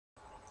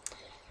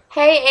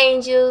Hey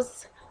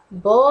angels,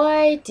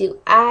 boy, do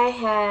I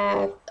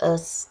have a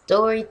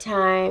story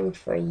time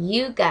for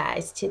you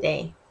guys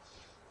today.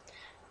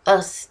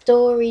 A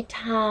story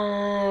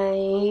time,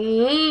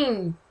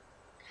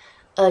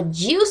 a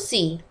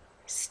juicy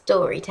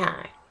story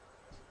time.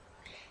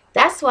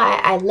 That's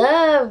why I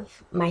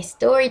love my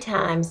story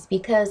times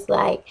because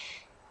I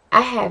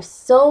have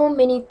so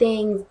many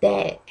things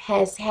that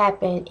has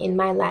happened in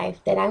my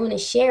life that I want to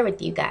share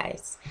with you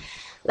guys.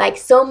 Like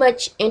so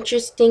much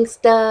interesting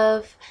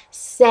stuff,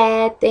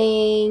 sad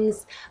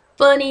things,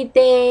 funny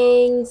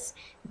things,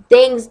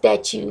 things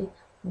that you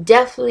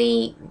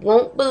definitely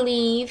won't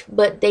believe,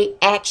 but they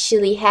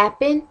actually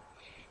happen.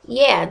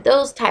 Yeah,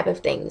 those type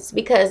of things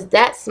because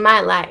that's my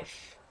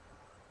life.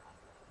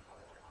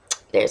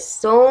 There's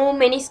so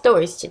many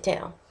stories to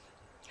tell.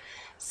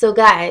 So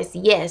guys,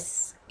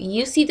 yes,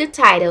 you see the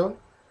title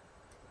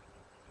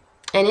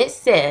and it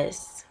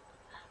says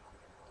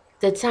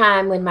the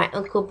time when my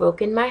uncle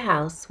broke in my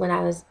house when I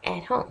was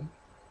at home.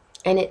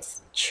 And it's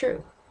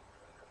true.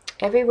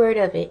 Every word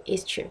of it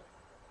is true.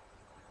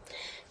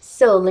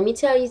 So let me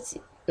tell you,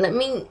 let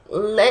me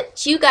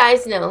let you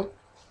guys know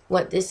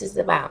what this is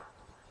about.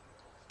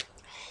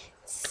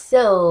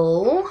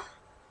 So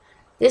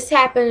this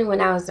happened when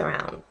I was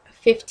around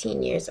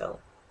 15 years old.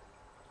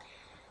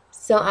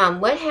 So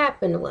what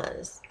happened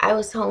was I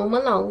was home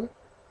alone.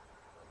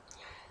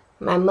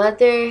 My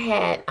mother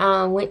had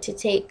went to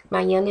take my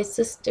youngest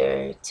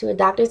sister to a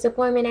doctor's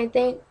appointment, I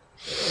think,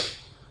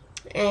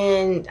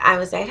 and I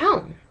was at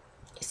home.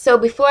 So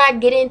before I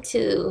get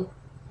into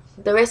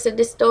the rest of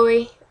the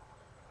story,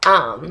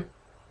 um,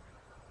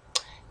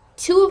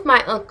 two of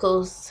my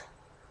uncles,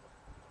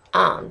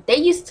 they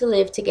used to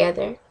live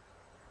together.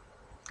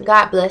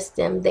 God bless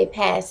them. They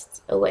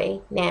passed away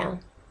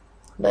now.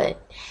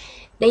 But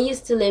they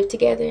used to live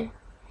together.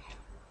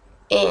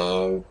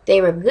 And they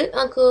were good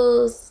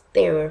uncles.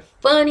 They were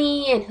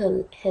funny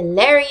and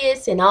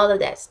hilarious and all of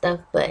that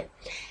stuff. But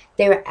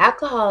they were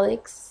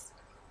alcoholics.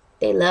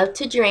 They loved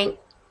to drink.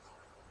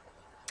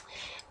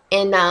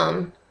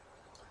 And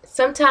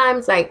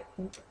sometimes,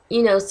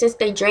 since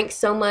they drank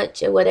so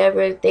much or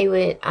whatever, they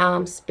would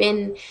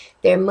spend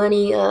their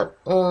money up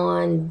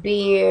on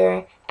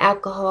beer,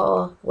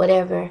 alcohol,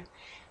 whatever,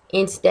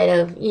 instead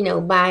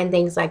of, buying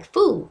things like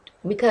food.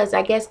 Because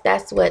I guess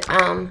that's what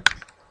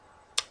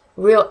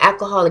real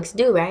alcoholics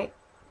do, right?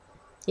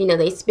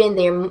 They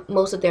spend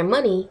most of their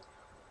money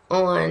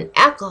on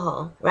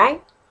alcohol,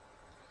 right?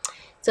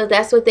 So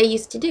that's what they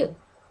used to do.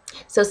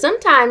 So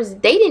sometimes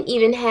they didn't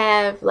even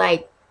have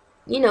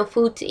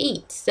food to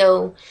eat.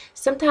 So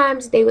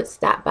sometimes they would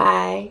stop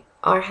by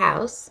our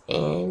house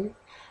and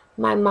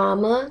my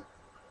mama,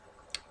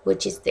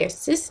 which is their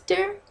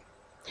sister,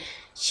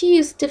 she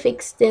used to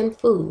fix them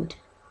food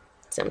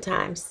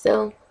sometimes.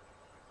 So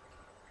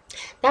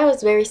that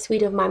was very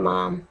sweet of my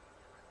mom.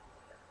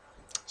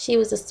 She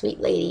was a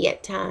sweet lady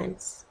at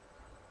times.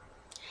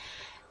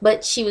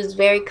 But she was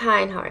very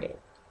kind-hearted.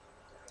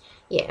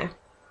 Yeah.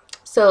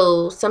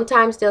 So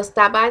sometimes they'll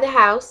stop by the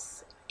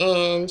house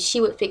and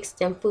she would fix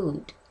them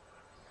food.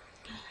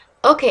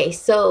 Okay,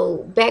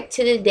 so back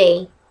to the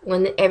day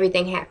when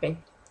everything happened.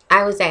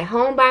 I was at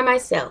home by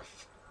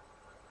myself.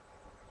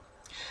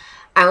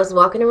 I was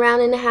walking around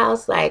in the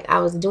house like I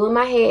was doing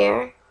my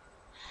hair.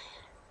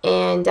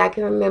 And I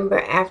can remember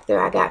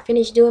after I got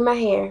finished doing my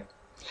hair,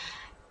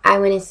 I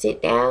went and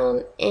sit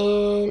down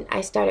and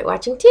I started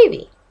watching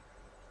TV.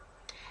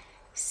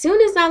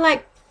 Soon as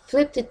I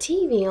flipped the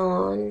TV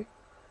on,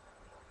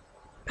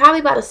 probably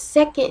about a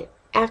second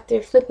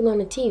after flipping on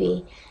the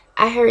TV,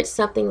 I heard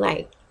something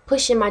like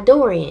pushing my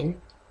door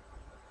in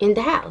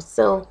the house.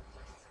 So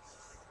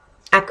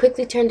I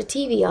quickly turned the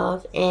TV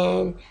off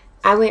and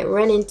I went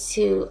running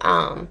to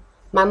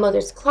my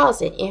mother's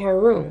closet in her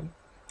room.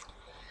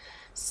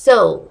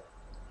 So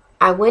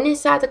I went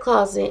inside the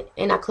closet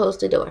and I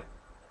closed the door.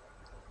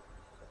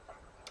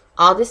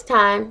 All this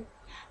time,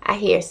 I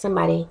hear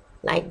somebody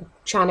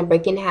trying to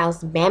break in the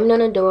house, bamming on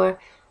the door,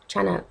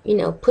 trying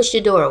to, push the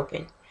door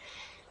open.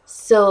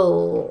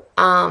 So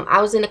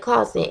I was in the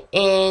closet,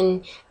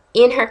 and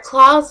in her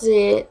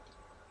closet,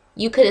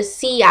 you could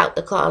see out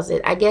the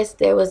closet. I guess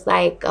there was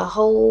like a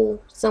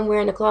hole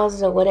somewhere in the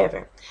closet or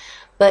whatever,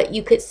 but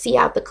you could see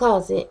out the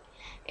closet.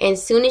 And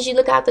as soon as you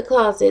look out the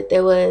closet,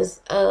 there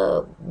was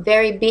a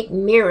very big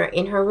mirror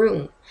in her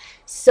room.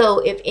 So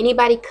if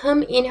anybody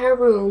come in her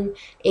room,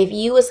 if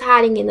you was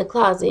hiding in the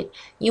closet,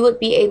 you would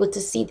be able to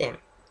see them.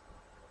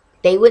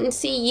 They wouldn't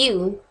see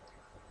you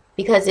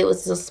because it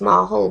was a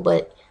small hole,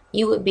 but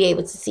you would be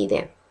able to see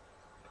them.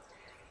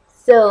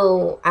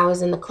 So I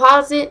was in the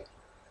closet,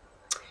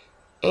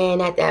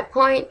 and at that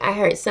point, I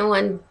heard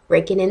someone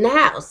breaking in the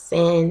house.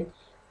 And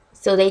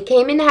so they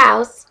came in the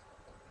house.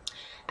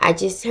 I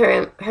just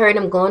heard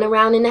them going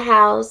around in the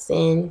house,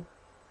 and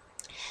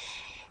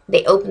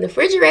they opened the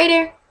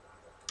refrigerator.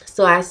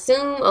 So I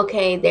assume,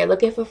 okay, they're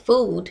looking for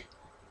food.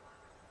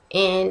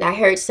 And I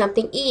heard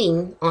something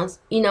eating on,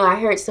 I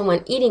heard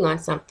someone eating on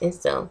something.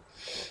 So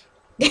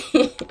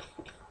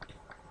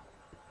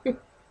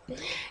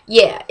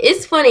Yeah,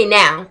 it's funny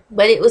now,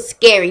 but it was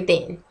scary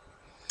then.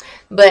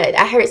 But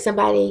I heard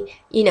somebody,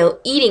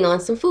 eating on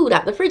some food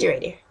out the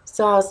refrigerator.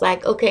 So I was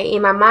like, okay,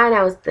 in my mind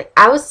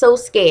I was so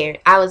scared.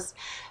 I was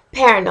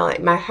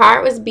paranoid. My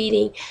heart was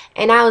beating,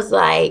 and I was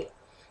like,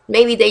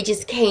 maybe they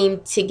just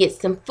came to get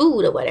some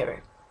food or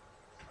whatever.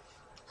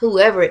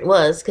 Whoever it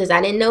was, cuz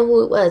I didn't know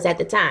who it was at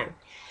the time.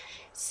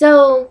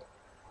 So,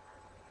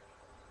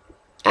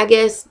 I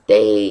guess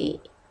they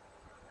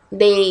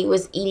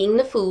was eating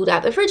the food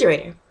out the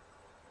refrigerator.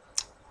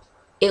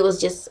 It was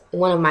just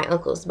one of my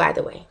uncles, by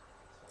the way.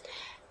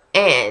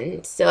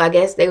 And so I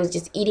guess they was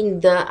just eating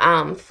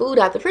the food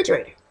out the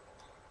refrigerator.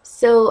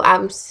 So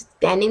I'm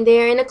standing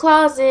there in the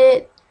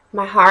closet.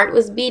 My heart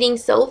was beating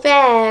so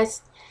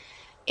fast.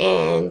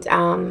 And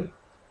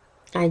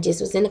I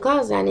just was in the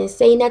closet. I didn't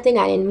say nothing.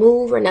 I didn't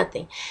move or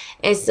nothing.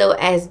 And so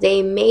as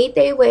they made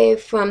their way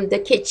from the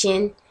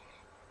kitchen,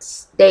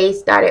 they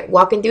started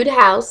walking through the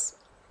house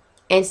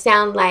and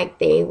sound like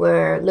they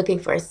were looking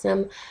for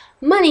some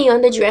money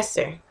on the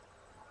dresser.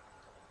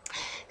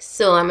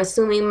 So I'm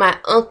assuming my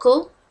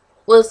uncle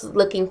was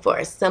looking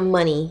for some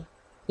money,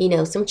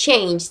 some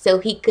change so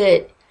he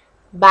could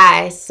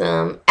buy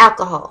some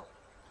alcohol.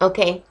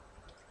 Okay?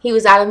 He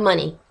was out of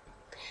money.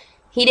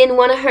 He didn't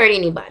want to hurt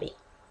anybody.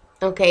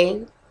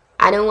 Okay?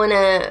 I don't want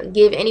to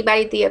give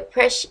anybody the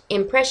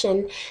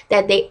impression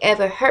that they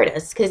ever hurt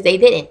us, because they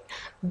didn't.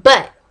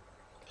 But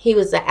he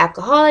was an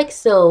alcoholic,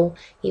 so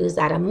he was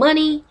out of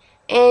money,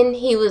 and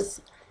he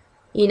was,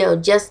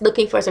 just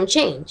looking for some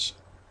change,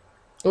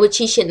 which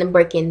he shouldn't have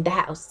broken in the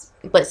house,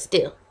 but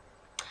still.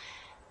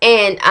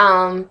 And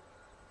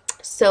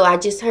so I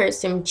just heard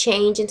some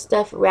change and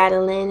stuff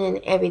rattling and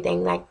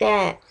everything like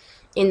that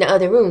in the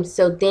other room.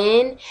 So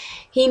then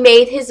he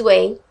made his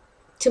way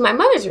to my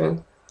mother's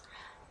room.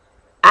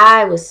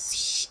 I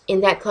was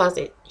in that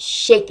closet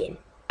shaking.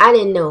 I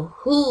didn't know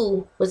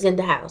who was in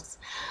the house.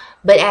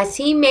 But as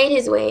he made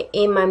his way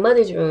in my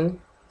mother's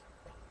room,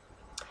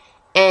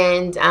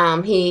 and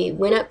he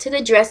went up to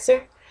the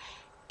dresser,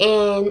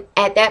 and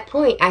at that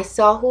point, I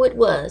saw who it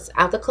was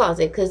out the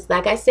closet, because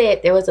like I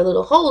said, there was a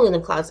little hole in the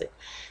closet.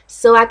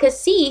 So I could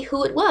see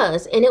who it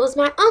was, and it was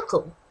my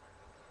uncle.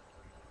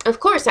 Of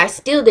course, I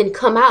still didn't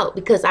come out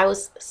because I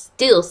was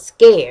still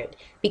scared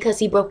because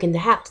he broke in the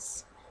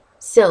house.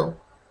 So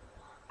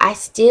I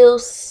still,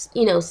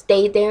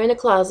 stayed there in the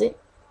closet.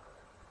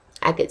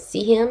 I could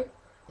see him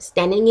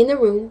standing in the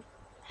room,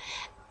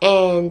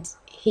 and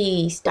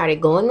he started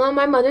going on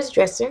my mother's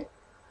dresser,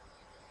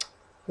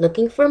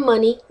 looking for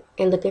money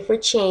and looking for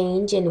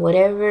change, and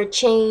whatever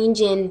change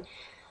and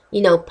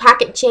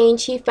pocket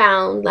change he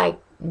found, like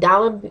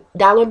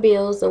dollar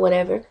bills or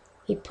whatever,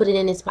 he put it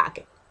in his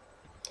pocket.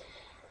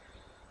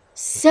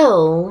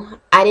 So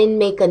I didn't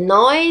make a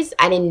noise.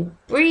 I didn't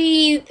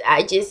breathe.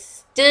 I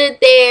just stood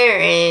there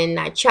and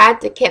I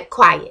tried to keep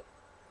quiet.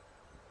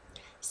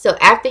 So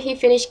after he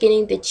finished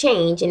getting the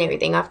change and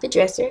everything off the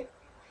dresser,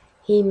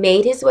 he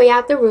made his way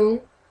out the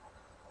room,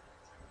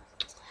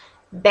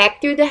 back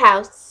through the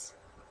house,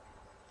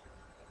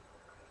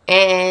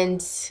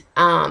 and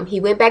he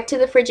went back to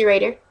the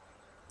refrigerator,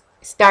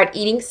 started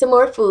eating some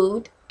more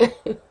food.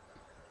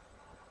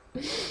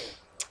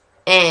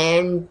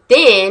 And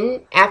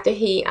then after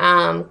he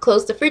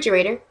closed the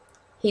refrigerator,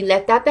 he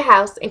left out the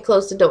house and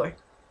closed the door.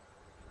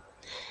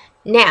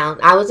 Now,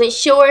 I wasn't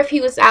sure if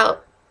he was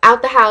out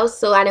the house,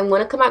 so I didn't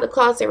want to come out the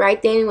closet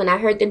right then when I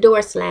heard the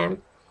door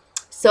slam.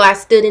 So I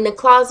stood in the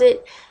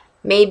closet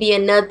maybe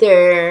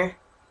another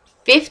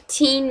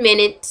 15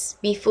 minutes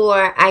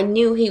before I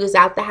knew he was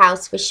out the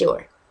house for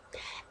sure.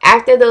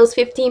 After those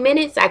 15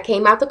 minutes, I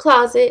came out the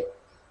closet,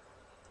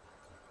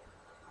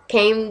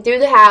 came through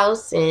the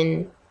house,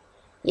 and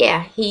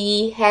yeah,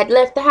 he had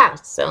left the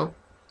house. So,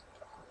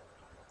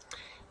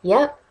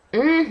 yep,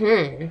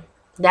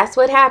 that's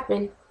what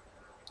happened.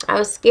 I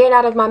was scared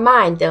out of my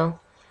mind though.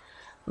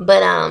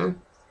 But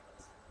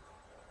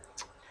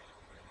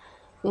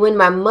when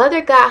my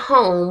mother got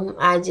home,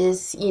 I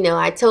just,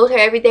 I told her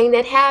everything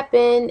that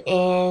happened,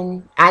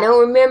 and I don't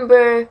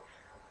remember,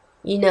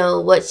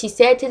 what she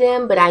said to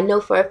them, but I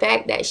know for a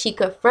fact that she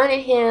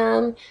confronted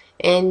him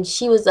and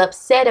she was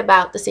upset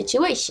about the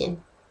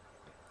situation.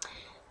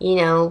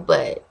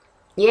 But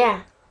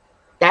yeah,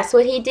 that's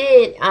what he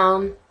did.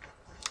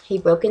 He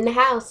broke in the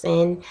house,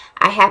 and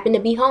I happened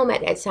to be home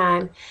at that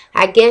time.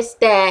 I guess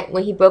that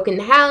when he broke in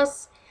the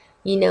house,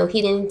 he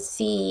didn't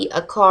see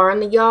a car in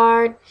the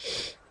yard.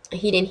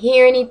 He didn't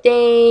hear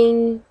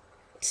anything,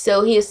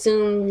 so he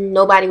assumed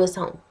nobody was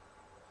home.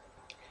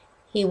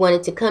 He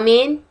wanted to come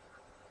in,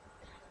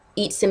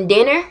 eat some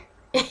dinner,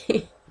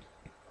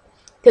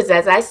 because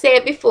as I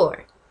said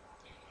before,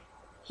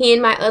 he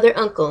and my other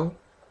uncle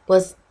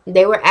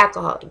they were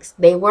alcoholics.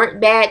 They weren't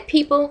bad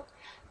people,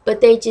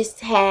 but they just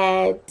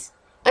had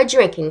a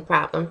drinking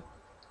problem.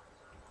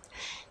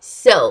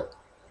 So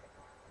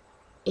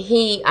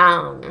he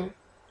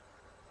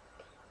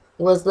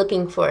was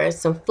looking for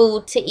some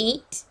food to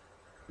eat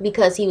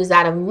because he was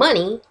out of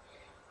money,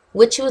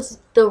 which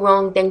was the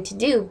wrong thing to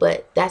do,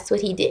 but that's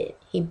what he did.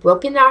 He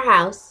broke in our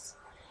house.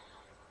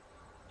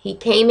 He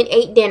came and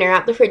ate dinner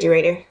out the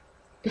refrigerator.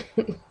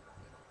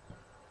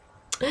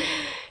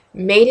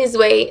 Made his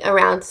way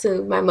around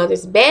to my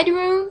mother's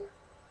bedroom.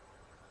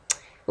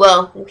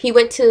 Well, he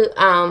went to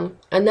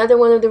another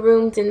one of the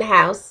rooms in the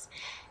house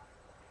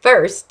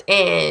first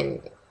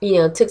and,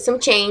 took some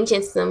change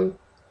and some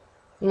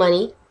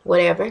money,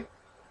 whatever.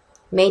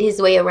 Made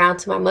his way around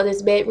to my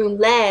mother's bedroom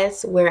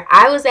last, where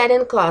I was at in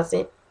the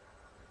closet,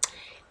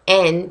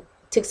 and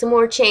took some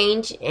more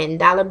change and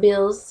dollar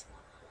bills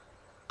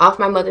off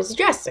my mother's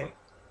dresser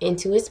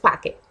into his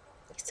pocket.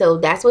 So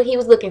that's what he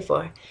was looking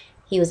for.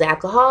 He was an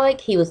alcoholic,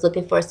 he was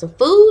looking for some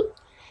food,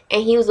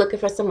 and he was looking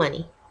for some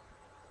money.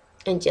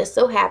 And just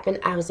so happened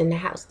I was in the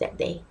house that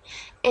day,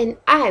 and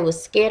I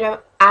was scared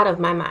out of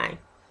my mind.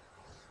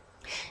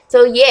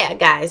 So yeah,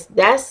 guys,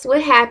 that's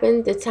what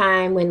happened the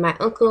time when my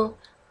uncle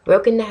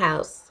broke in the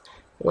house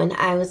when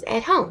I was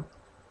at home.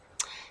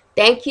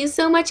 Thank you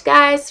so much,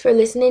 guys, for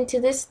listening to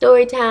this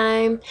story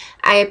time.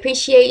 I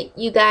appreciate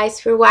you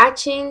guys for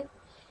watching.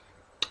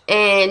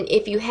 And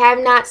if you have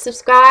not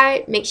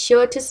subscribed, make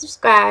sure to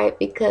subscribe,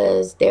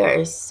 because there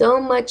are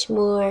so much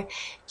more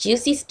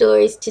juicy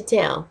stories to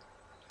tell.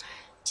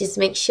 Just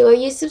make sure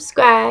you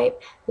subscribe,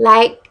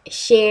 like,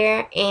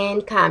 share,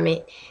 and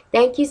comment.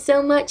 Thank you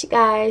so much,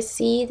 guys.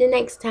 See you the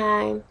next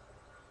time.